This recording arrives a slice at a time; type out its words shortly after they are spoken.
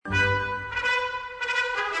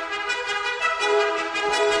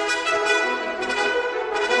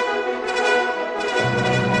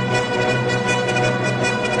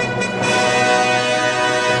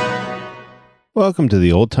Welcome to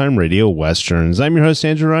the Old Time Radio Westerns. I'm your host,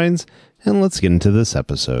 Andrew Rhynes, and let's get into this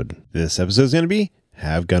episode. This episode is going to be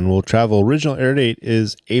Have Gun Will Travel. Original air date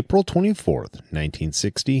is April 24th,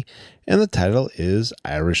 1960, and the title is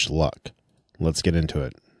Irish Luck. Let's get into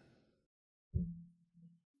it.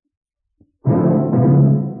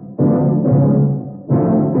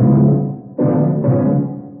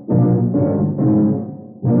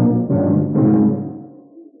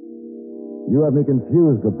 You have me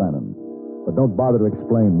confused, O'Bannon. But don't bother to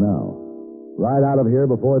explain now. Ride out of here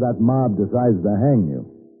before that mob decides to hang you.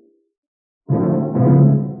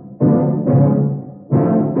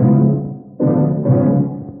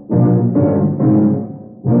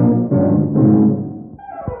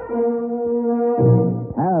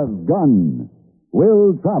 Have Gun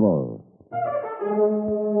Will Travel.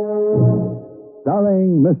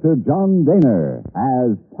 Starring Mr. John Daner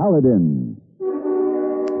as Paladin.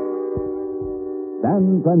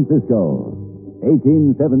 San Francisco,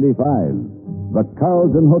 1875. The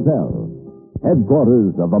Carlton Hotel,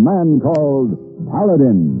 headquarters of a man called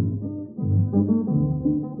Paladin.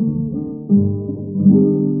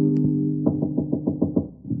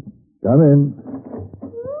 Come in.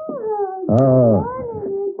 Oh.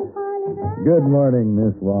 Good morning,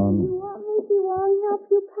 Miss Wong. You want Missy Wong help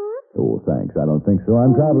you pack? Oh, thanks. I don't think so.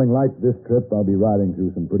 I'm traveling light this trip. I'll be riding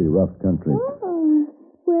through some pretty rough country. Oh,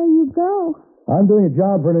 where you go? I'm doing a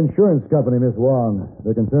job for an insurance company, Miss Wong.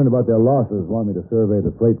 They're concerned about their losses, want me to survey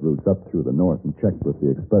the freight routes up through the north and check with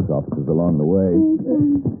the express offices along the way.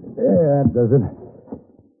 Yeah, that does it.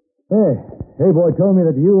 Hey, boy told me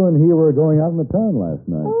that you and he were going out in the town last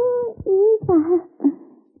night. Oh, Isa.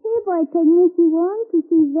 Hey, boy, take Missy Wong to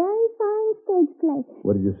see very fine stage play.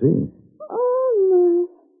 What did you see? Oh, my.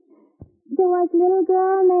 There was a little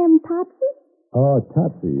girl named Topsy. Oh,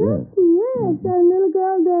 Topsy, yes. Topsy, yes. A little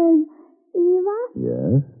girl named Eva.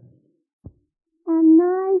 Yes? A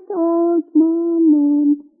nice old man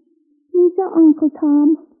named Mr. Uncle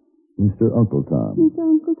Tom. Mr. Uncle Tom. Mr.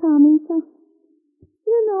 Uncle Tom, Isa.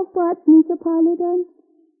 You know what, Mr. Paladin?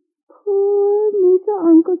 Poor Mr.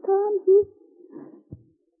 Uncle Tom,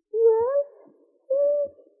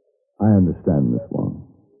 I understand, Miss Wong.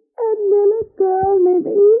 a little girl named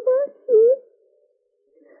Eva,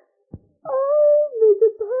 Oh, Mr.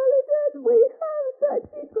 Paladin, we have such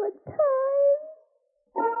a good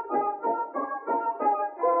time.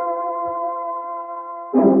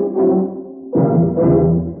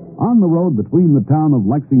 On the road between the town of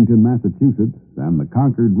Lexington, Massachusetts, and the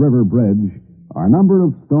Concord River Bridge are a number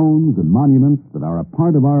of stones and monuments that are a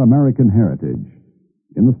part of our American heritage.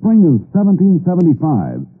 In the spring of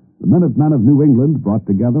 1775, the Minutemen of New England brought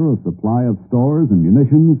together a supply of stores and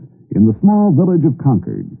munitions in the small village of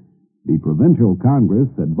Concord. The Provincial Congress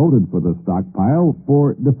had voted for the stockpile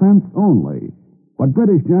for defense only, but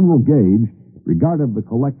British General Gage regarded the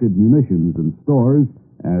collected munitions and stores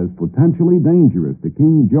as potentially dangerous to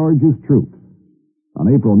King George's troops. On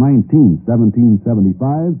April 19,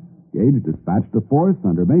 1775, Gage dispatched a force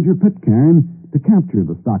under Major Pitcairn to capture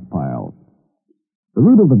the stockpile. The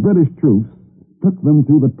route of the British troops took them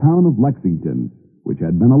through the town of Lexington, which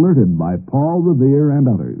had been alerted by Paul Revere and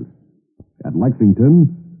others. At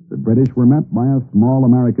Lexington, the British were met by a small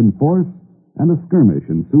American force, and a skirmish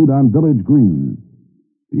ensued on Village Green.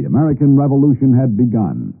 The American Revolution had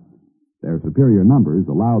begun. Their superior numbers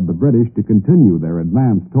allowed the British to continue their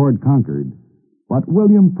advance toward Concord, but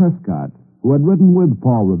William Prescott, who had ridden with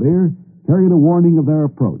Paul Revere, carried a warning of their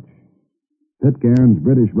approach. Pitcairn's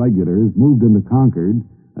British regulars moved into Concord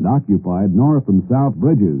and occupied north and south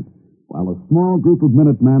bridges, while a small group of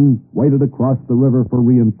Minutemen waited across the river for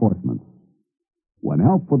reinforcements. When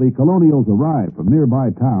help for the Colonials arrived from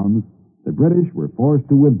nearby towns, the British were forced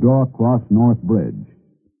to withdraw across North Bridge.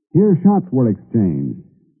 Here shots were exchanged,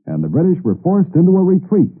 and the British were forced into a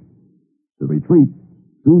retreat. The retreat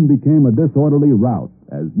soon became a disorderly rout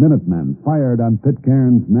as Minutemen fired on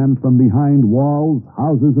Pitcairn's men from behind walls,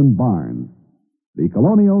 houses, and barns. The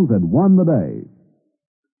Colonials had won the day.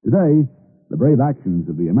 Today, the brave actions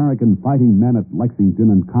of the American fighting men at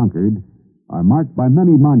Lexington and Concord are marked by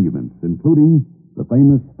many monuments, including the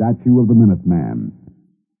famous statue of the Minuteman.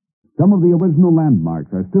 Some of the original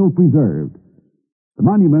landmarks are still preserved. The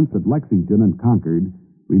monuments at Lexington and Concord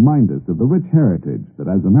remind us of the rich heritage that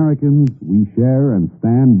as Americans we share and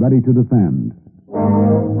stand ready to defend.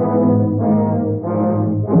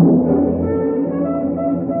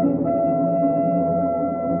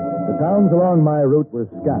 The towns along my route were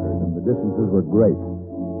scattered, and the distances were great.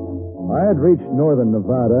 I had reached northern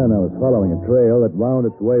Nevada, and I was following a trail that wound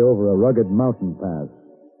its way over a rugged mountain pass.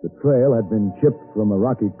 The trail had been chipped from a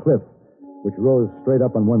rocky cliff, which rose straight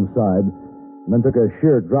up on one side, and then took a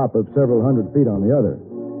sheer drop of several hundred feet on the other.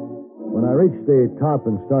 When I reached the top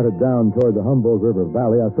and started down toward the Humboldt River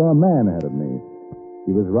Valley, I saw a man ahead of me.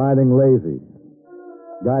 He was riding lazy,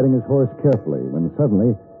 guiding his horse carefully, when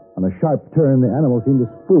suddenly, on a sharp turn, the animal seemed to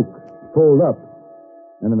spook, fold up,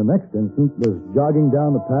 and in the next instant was jogging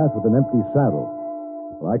down the path with an empty saddle.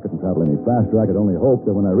 Well, I couldn't travel any faster. I could only hope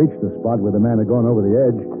that when I reached the spot where the man had gone over the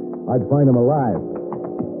edge, I'd find him alive.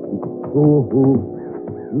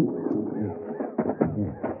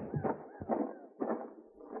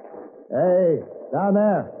 Hey, down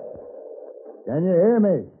there. Can you hear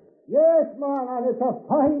me? Yes, man, and it's a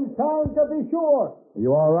fine sound to be sure. Are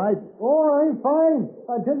you all right? Oh, I'm fine.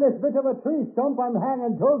 Until this bit of a tree stump I'm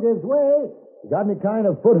hanging to gives way. You got any kind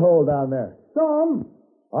of foothold down there? Some.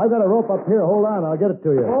 I've got a rope up here. Hold on, I'll get it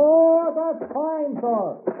to you. Oh, that's fine,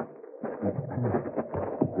 sir.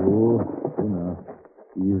 Now.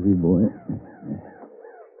 Easy, boy.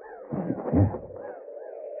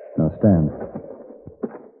 Now stand.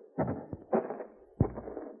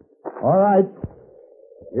 All right.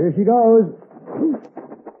 Here she goes.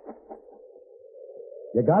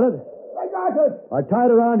 You got it? I got it. I tied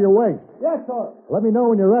it around your waist. Yes, sir. Let me know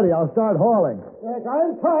when you're ready. I'll start hauling. Yes,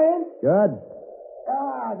 I'm trying. Good.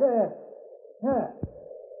 Ah, there.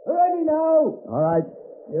 Ready now. All right.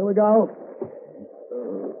 Here we go.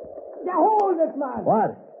 Now hold it, man.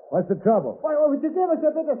 What? What's the trouble? Why, would you give us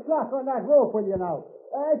a bit of slack on that rope, will you now?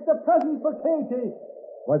 It's the present for Katie.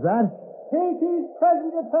 What's that? Katie's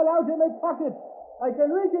present that fell out in my pocket. I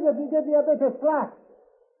can reach it if you give me a bit of slack.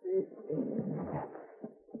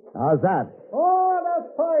 How's that? Oh, that's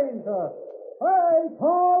fine, sir. Hey,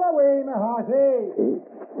 pull away, my hearty.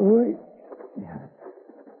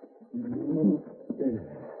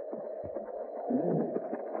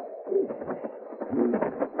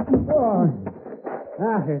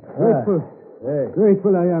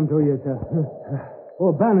 Grateful I am to you, sir.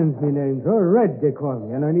 O'Bannon's my name, sir. Red, they call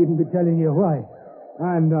me, and I needn't be telling you why.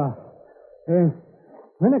 And,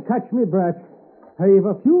 when I catch me breath, I have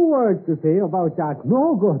a few words to say about that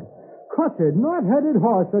no good, cutted, not-headed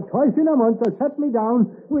horse that twice in a month has set me down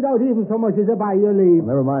without even so much as a by your leave.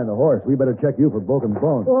 Never mind the horse. We better check you for broken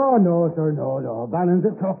bones. Oh, no, sir, no. Bannon's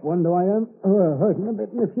a tough one, though I am hurting a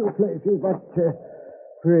bit in a few places, but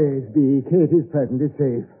praise be, Katie's present is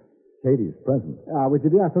safe. Katie's present? Would you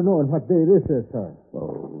be after knowing what day this is, sir?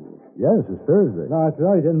 Oh, yes, it's Thursday. That's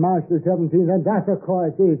right, in March the 17th, and that, of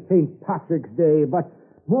course, is St. Patrick's Day, but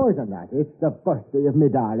more than that, it's the birthday of my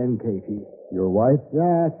darling Katie. Your wife?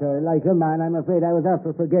 Yes, sir. Like a man, I'm afraid I was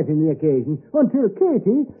after forgetting the occasion, until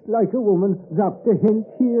Katie, like a woman, dropped a hint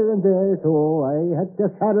here and there, so I had to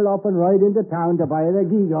saddle up and ride into town to buy her a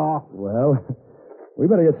gewgaw. Well, we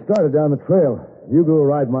better get started down the trail. You go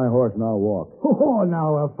ride my horse and I'll walk. Oh,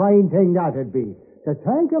 now, a fine thing that'd be. To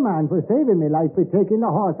thank a man for saving me life by taking the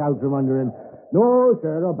horse out from under him. No,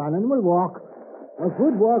 sir, O'Bannon will walk. A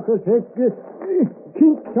good walk will take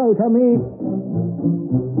kinks out of me.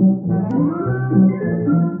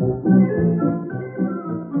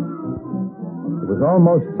 It was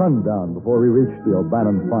almost sundown before we reached the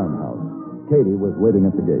O'Bannon farmhouse. Katie was waiting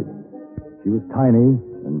at the gate. She was tiny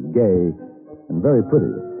and gay and very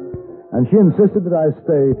pretty. And she insisted that I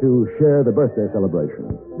stay to share the birthday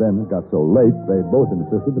celebration. Then it got so late, they both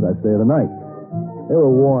insisted that I stay the night. They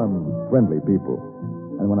were warm, friendly people.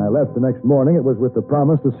 And when I left the next morning, it was with the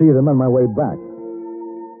promise to see them on my way back.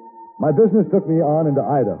 My business took me on into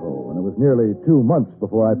Idaho, and it was nearly 2 months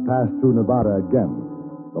before I passed through Nevada again.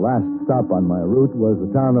 The last stop on my route was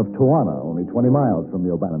the town of Toano, only 20 miles from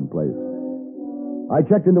the O'Bannon place. I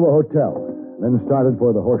checked into a hotel, then started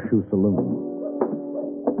for the Horseshoe Saloon.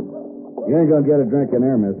 You ain't gonna get a drink in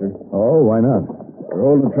there, mister. Oh, why not? We're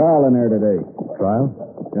holding a trial in there today. Trial?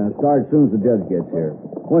 Gonna start as soon as the judge gets here.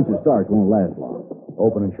 Once it starts, it won't last long.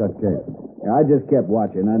 Open and shut case. Yeah, I just kept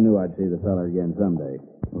watching. I knew I'd see the fella again someday.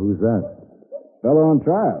 Who's that? Fella on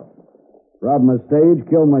trial. Robbed my stage,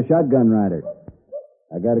 killed my shotgun rider.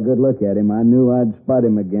 I got a good look at him. I knew I'd spot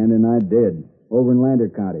him again, and I did. Over in Lander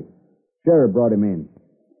County. Sheriff brought him in.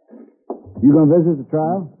 You gonna visit the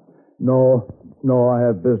trial? No, I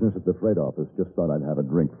have business at the freight office. Just thought I'd have a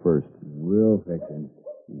drink first. We'll fix him.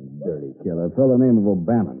 Dirty killer. A fellow named of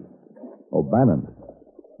O'Bannon. O'Bannon?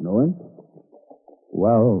 Know him?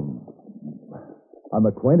 Well, I'm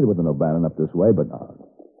acquainted with an O'Bannon up this way, but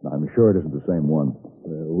I'm sure it isn't the same one.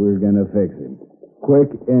 Well, we're gonna fix him. Quick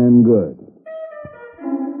and good.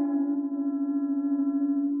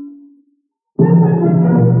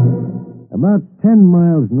 About 10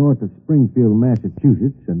 miles north of Springfield,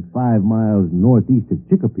 Massachusetts, and 5 miles northeast of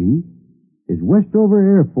Chicopee is Westover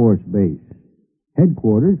Air Force Base,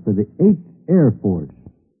 headquarters for the 8th Air Force.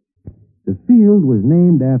 The field was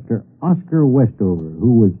named after Oscar Westover,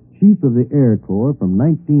 who was Chief of the Air Corps from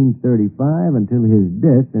 1935 until his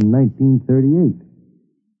death in 1938.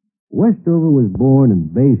 Westover was born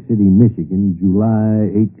in Bay City, Michigan,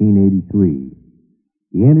 July 1883.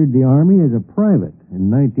 He entered the Army as a private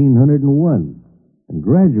in 1901 and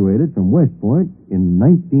graduated from West Point in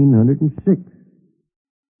 1906.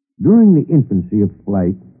 During the infancy of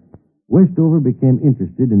flight, Westover became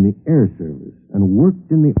interested in the Air Service and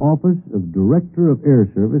worked in the office of Director of Air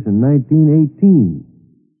Service in 1918.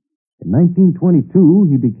 In 1922,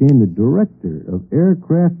 he became the Director of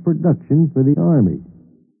Aircraft Production for the Army.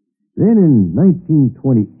 Then in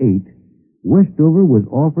 1928, Westover was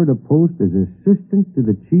offered a post as Assistant to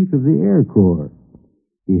the Chief of the Air Corps.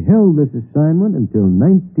 He held this assignment until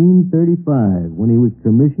 1935, when he was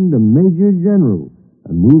commissioned a Major General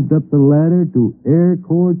and moved up the ladder to Air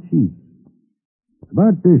Corps Chief.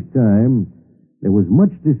 About this time, there was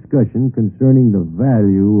much discussion concerning the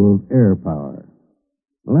value of air power.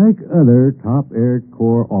 Like other top Air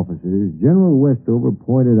Corps officers, General Westover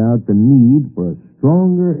pointed out the need for a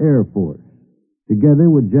stronger Air Force. Together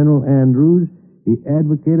with General Andrews, he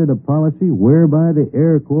advocated a policy whereby the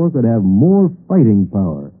Air Corps could have more fighting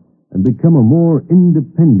power and become a more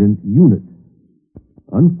independent unit.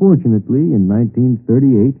 Unfortunately, in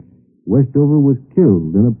 1938, Westover was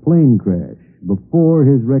killed in a plane crash before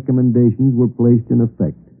his recommendations were placed in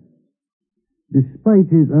effect.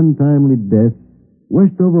 Despite his untimely death,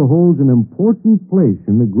 Westover holds an important place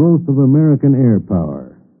in the growth of American air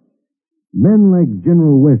power. Men like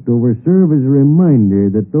General Westover serve as a reminder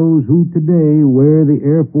that those who today wear the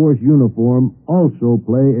Air Force uniform also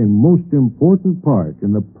play a most important part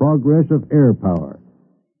in the progress of air power,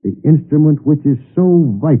 the instrument which is so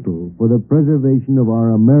vital for the preservation of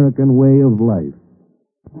our American way of life.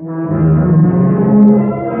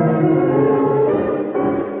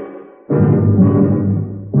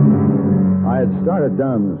 I had started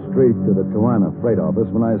down the street to the Tijuana freight office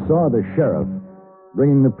when I saw the sheriff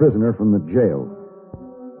bringing the prisoner from the jail.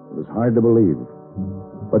 It was hard to believe.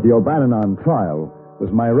 But the O'Bannon on trial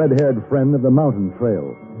was my red-haired friend of the mountain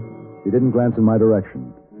trail. He didn't glance in my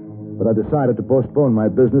direction, but I decided to postpone my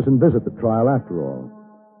business and visit the trial after all.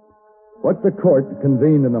 What the court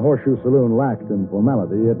convened in the Horseshoe Saloon lacked in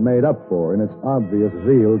formality, it made up for in its obvious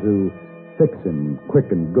zeal to fix him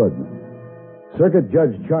quick and good. Circuit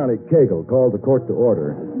Judge Charlie Cagle called the court to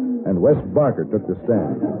order, and Wes Barker took the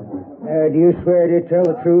stand. Do you swear to tell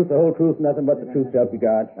the truth, the whole truth, nothing but the truth, so help you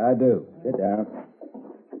God? I do. Sit down.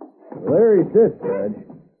 Well, there he sits, Judge.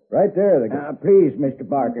 Right there. Now, please, Mr.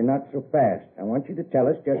 Barker, not so fast. I want you to tell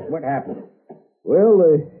us just what happened. Well,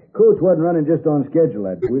 the coach wasn't running just on schedule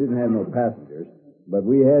that day. We didn't have no passengers, but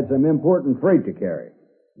we had some important freight to carry.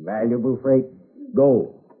 Valuable freight?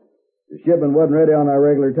 Gold. The shipment wasn't ready on our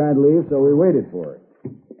regular time to leave, so we waited for it.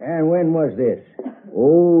 And when was this?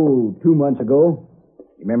 Oh, 2 months ago.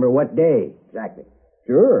 You remember what day exactly?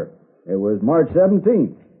 Sure. It was March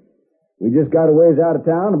 17th. We just got a ways out of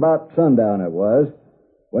town, about sundown it was,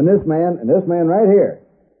 when this man right here,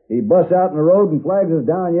 he busts out in the road and flags us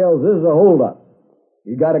down and yells, "This is a holdup."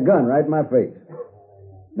 He got a gun right in my face.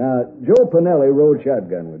 Now, Joe Pinelli rode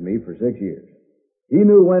shotgun with me for 6 years. He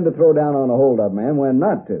knew when to throw down on a holdup man, when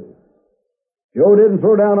not to. Joe didn't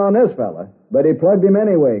throw down on this fella, but he plugged him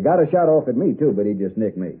anyway. Got a shot off at me, too, but he just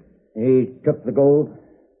nicked me. He took the gold?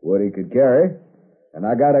 What he could carry. And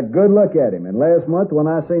I got a good look at him. And last month, when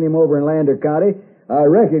I seen him over in Lander County, I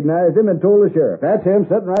recognized him and told the sheriff. That's him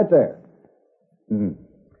sitting right there.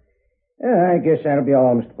 Yeah, I guess that'll be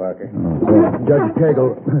all, Mr. Parker. Judge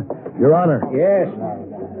Cagle, Your Honor. Yes.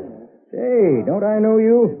 Say, don't I know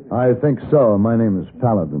you? I think so. My name is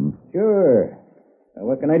Paladin. Sure. Now,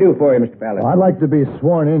 what can I do for you, Mr. Paladin? I'd like to be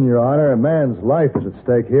sworn in, Your Honor. A man's life is at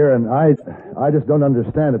stake here, and I just don't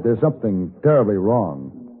understand it. There's something terribly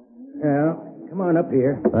wrong. Well, come on up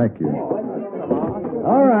here. Thank you.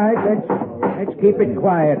 All right, let's keep it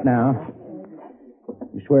quiet now.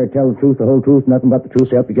 You swear to tell the truth, the whole truth, nothing but the truth,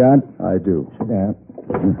 so help you God? I do. Sit down.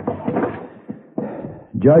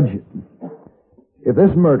 Judge, if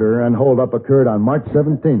this murder and holdup occurred on March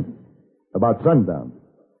 17th, about sundown,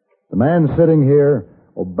 the man sitting here,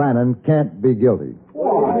 O'Bannon, can't be guilty.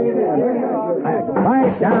 Quiet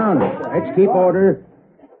down. Let's keep order.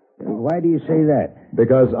 Why do you say that?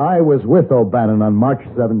 Because I was with O'Bannon on March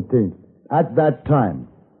 17th, at that time.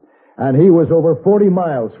 And he was over 40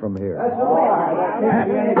 miles from here.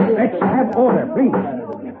 Let's have order, please.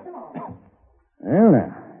 Well,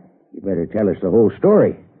 now, you better tell us the whole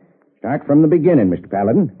story. Start from the beginning, Mr.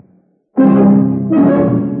 Paladin.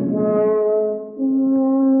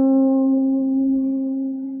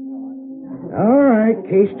 All right. right,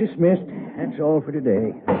 case dismissed. That's all for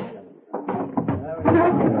today.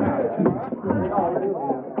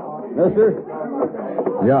 Mister?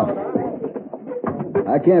 Yeah.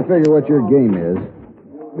 I can't figure what your game is,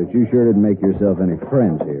 but you sure didn't make yourself any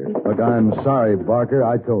friends here. Look, I'm sorry, Barker.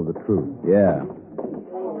 I told the truth. Yeah.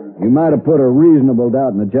 You might have put a reasonable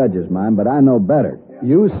doubt in the judge's mind, but I know better.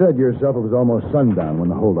 You said yourself it was almost sundown when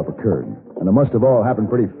the holdup occurred, and it must have all happened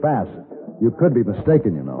pretty fast. You could be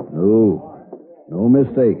mistaken, you know. No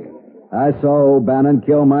mistake. I saw O'Bannon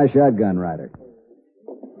kill my shotgun rider.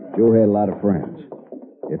 Joe had a lot of friends.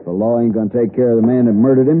 If the law ain't going to take care of the man that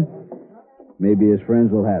murdered him, maybe his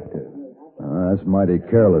friends will have to. That's mighty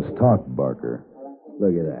careless talk, Barker.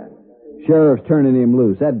 Look at that. Sheriff's turning him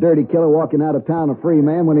loose. That dirty killer walking out of town a free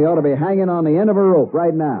man when he ought to be hanging on the end of a rope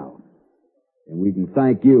right now. And we can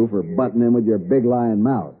thank you for butting in with your big lying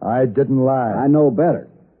mouth. I didn't lie. I know better.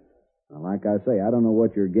 Now, like I say, I don't know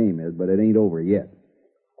what your game is, but it ain't over yet.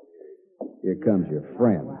 Here comes your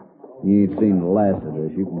friend. He ain't seen the last of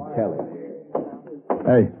this, you can tell him.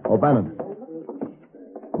 Hey, O'Bannon.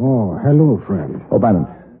 Oh, hello, friend. O'Bannon,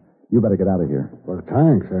 you better get out of here. Well,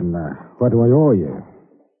 thanks, and what do I owe you?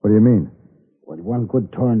 What do you mean? Well, one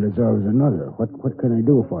good turn deserves another. What can I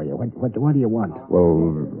do for you? What do you want?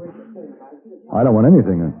 Well, I don't want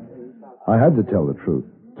anything. I had to tell the truth.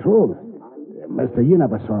 Truth? Mister, you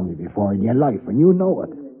never saw me before in your life, and you know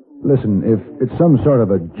it. Listen, if it's some sort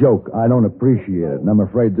of a joke, I don't appreciate it, and I'm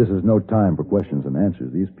afraid this is no time for questions and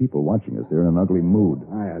answers. These people watching us, they're in an ugly mood.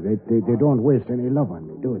 They don't waste any love on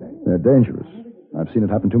me, do they? They're dangerous. I've seen it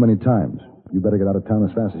happen too many times. You better get out of town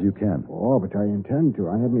as fast as you can. Oh, but I intend to.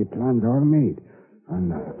 I have my plans all made.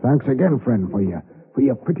 And thanks again, friend, for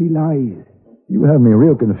your pretty lies. You have me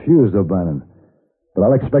real confused, O'Bannon. But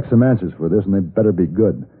I'll expect some answers for this, and they better be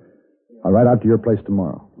good. I'll ride out to your place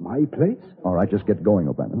tomorrow. My place? All right, just get going,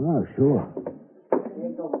 O'Bannon. Oh, sure.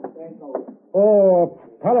 Oh,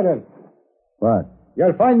 Paladin. What?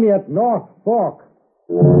 You'll find me at North Fork.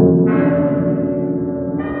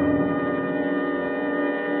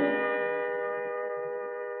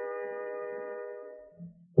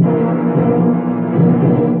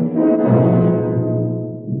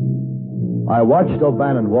 I watched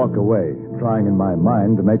O'Bannon walk away, trying in my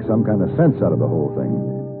mind to make some kind of sense out of the whole thing.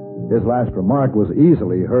 His last remark was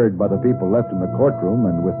easily heard by the people left in the courtroom,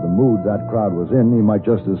 and with the mood that crowd was in, he might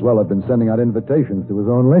just as well have been sending out invitations to his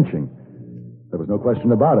own lynching. There was no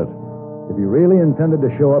question about it. If he really intended to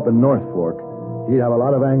show up in North Fork, he'd have a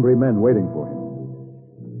lot of angry men waiting for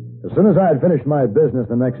him. As soon as I had finished my business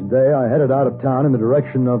the next day, I headed out of town in the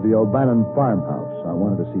direction of the O'Bannon farmhouse. I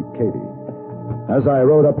wanted to see Katie. As I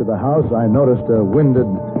rode up to the house, I noticed a winded,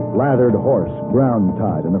 lathered horse,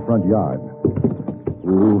 ground-tied in the front yard.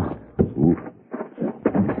 Ooh.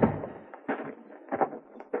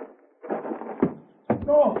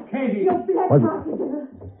 No, Katie. You black What? hostages.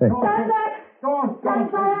 Hey. Stand back.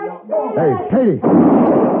 Stand back. Hey, Katie!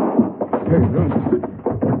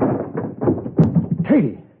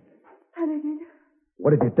 Katie! Paladin.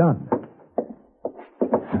 What have you done?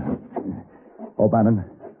 O'Bannon.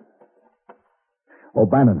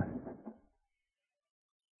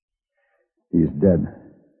 He's dead.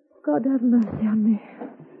 God have mercy on me.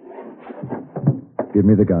 Give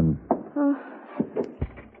me the gun.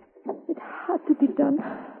 It had to be done.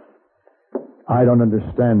 I don't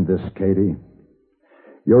understand this, Katie.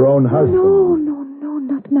 Your own husband. No,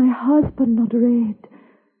 not my husband, not Red.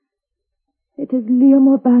 It is Liam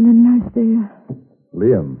O'Bannon lies there.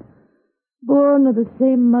 Liam. Born of the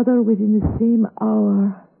same mother within the same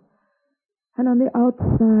hour. And on the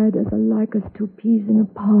outside, as alike as two peas in a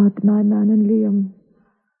pod, my man and Liam.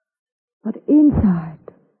 But inside,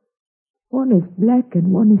 one is black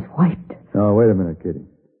and one is white. Oh, wait a minute, Katie.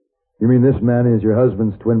 You mean this man is your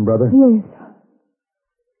husband's twin brother? Yes.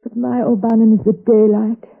 But my O'Bannon is the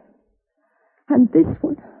daylight. And this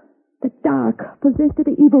one, the dark, possessed of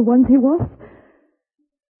the evil ones he was.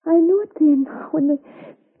 I knew it then, when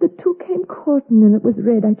the two came courting and it was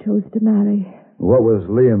Red I chose to marry. What was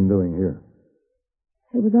Liam doing here?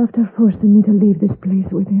 It was after forcing me to leave this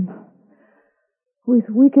place with him. With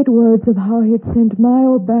wicked words of how he had sent my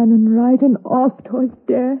O'Bannon riding off to his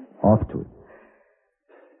death. Off to it.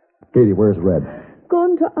 Katie, where's Red?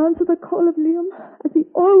 Gone to answer the call of Liam, as he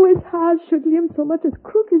always has, should Liam so much as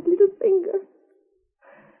crook his little finger.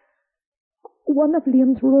 One of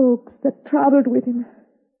Liam's rogues that traveled with him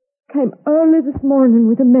came early this morning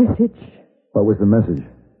with a message. What was the message?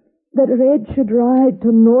 That Red should ride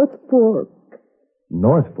to North Fork.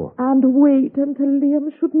 North Fork? And wait until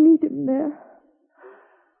Liam should meet him there.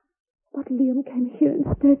 But Liam came here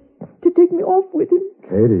instead to take me off with him.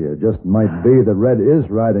 Katie, it just might be that Red is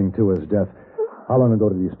riding to his death. How long ago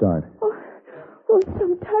did he start?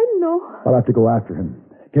 Some time now. I'll have to go after him.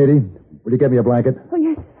 Katie, will you get me a blanket? Oh,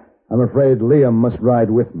 yes. I'm afraid Liam must ride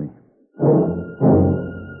with me.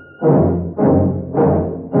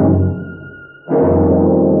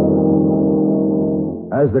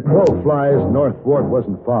 As the crow flies, North Fork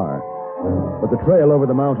wasn't far, but the trail over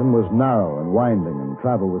the mountain was narrow and winding, and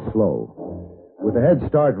travel was slow. With the head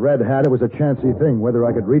start Red had, it was a chancy thing whether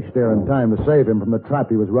I could reach there in time to save him from the trap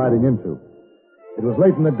he was riding into. It was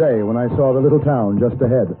late in the day when I saw the little town just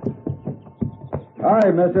ahead. All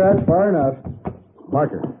right, mister, that's far enough.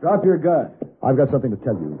 Parker, Drop your gun. I've got something to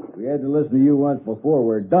tell you. We had to listen to you once before.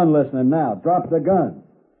 We're done listening now. Drop the gun.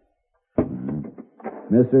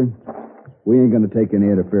 Mister, we ain't going to take any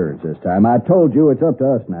interference this time. I told you it's up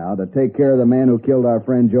to us now to take care of the man who killed our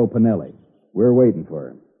friend Joe Pinelli. We're waiting for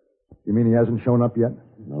him. You mean he hasn't shown up yet?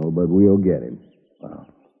 No, but we'll get him. Well,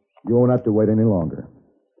 you won't have to wait any longer.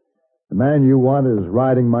 The man you want is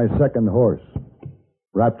riding my second horse,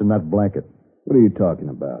 wrapped in that blanket. What are you talking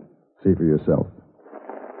about? See for yourself.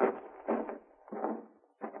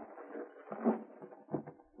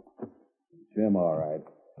 Jim, all right.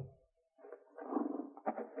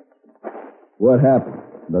 What happened?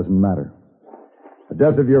 Doesn't matter. The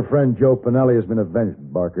death of your friend Joe Pinelli has been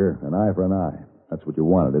avenged, Barker. An eye for an eye. That's what you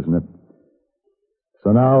wanted, isn't it?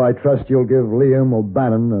 So now I trust you'll give Liam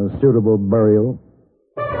O'Bannon a suitable burial.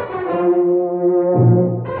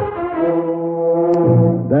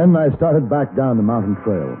 Then I started back down the mountain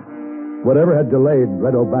trail. Whatever had delayed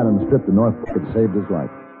Red O'Bannon's trip to North Fork had saved his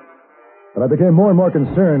life. But I became more and more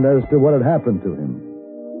concerned as to what had happened to him.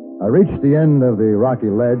 I reached the end of the rocky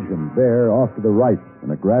ledge, and there, off to the right,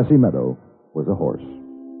 in a grassy meadow, was a horse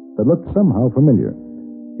that looked somehow familiar.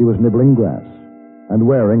 He was nibbling grass and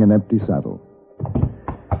wearing an empty saddle.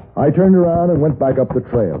 I turned around and went back up the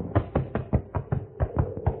trail.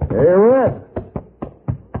 Hey, Red!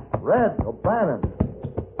 Red O'Bannon!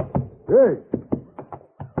 Hey!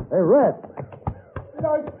 Hey, Red!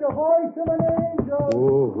 Like the voice of an angel.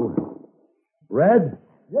 Oh. Red?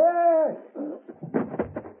 Yes.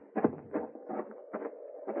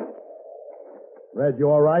 Red, you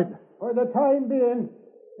all right? For the time being.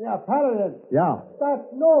 Yeah, Paladin. Yeah. That's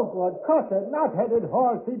no good. Cussed, not-headed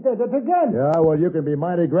horse. He did it again. Yeah, well, you can be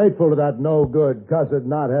mighty grateful to that no-good, cussed,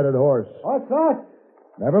 not-headed horse. What's that?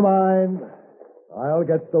 Never mind. I'll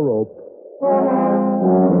get the rope.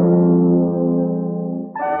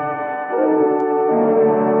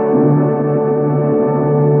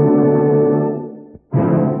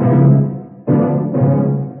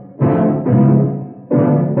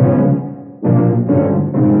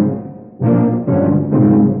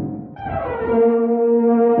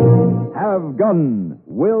 Have Gun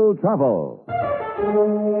Will Travel.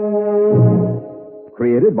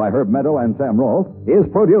 Created by Herb Meadow and Sam Rolfe, is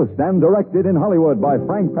produced and directed in Hollywood by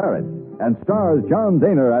Frank Parrott and stars John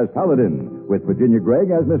Daner as Paladin, with Virginia Gregg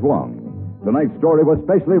as Miss Wong. Tonight's story was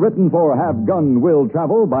specially written for Have Gun Will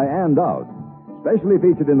Travel by Ann Dowd. Specially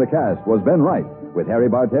featured in the cast was Ben Wright, with Harry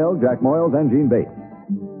Bartell, Jack Moyles, and Gene Bates.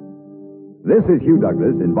 This is Hugh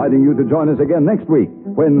Douglas inviting you to join us again next week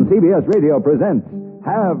when CBS Radio presents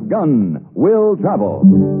Have Gun Will Travel.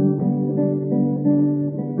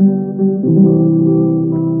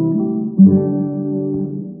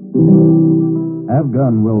 Have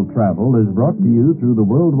Gun Will Travel is brought to you through the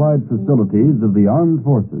worldwide facilities of the Armed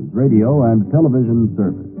Forces Radio and Television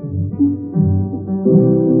Service.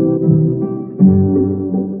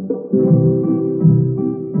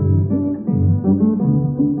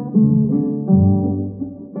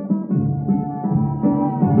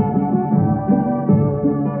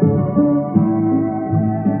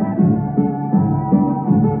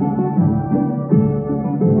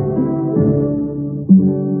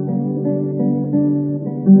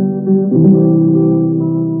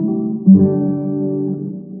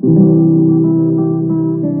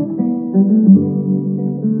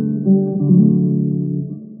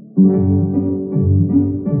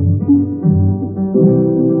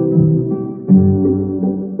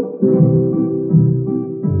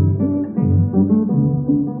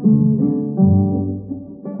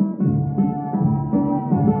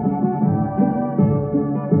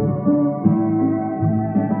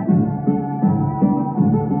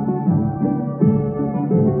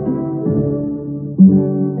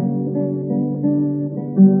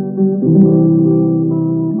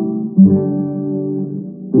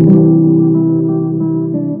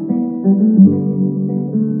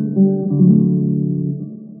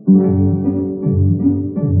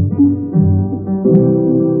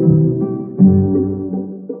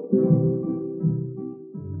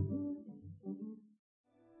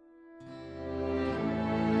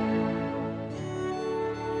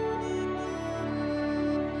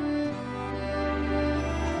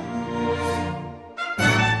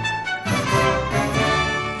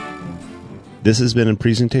 This has been a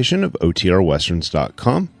presentation of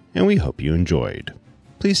OTRWesterns.com, and we hope you enjoyed.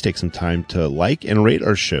 Please take some time to like and rate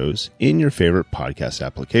our shows in your favorite podcast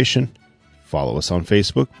application. Follow us on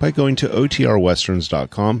Facebook by going to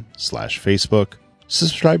OTRWesterns.com/Facebook.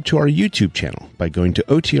 Subscribe to our YouTube channel by going to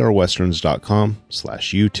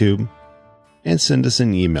OTRWesterns.com/YouTube. And send us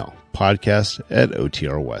an email,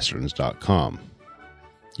 podcast@OTRWesterns.com.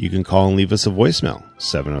 You can call and leave us a voicemail,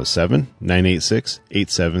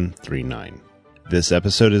 707-986-8739. This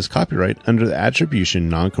episode is copyright under the Attribution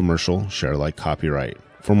Non-Commercial Share-alike copyright.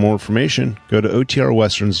 For more information, go to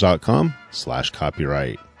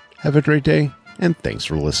OTRWesterns.com/copyright. Have a great day, and thanks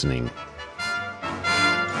for listening.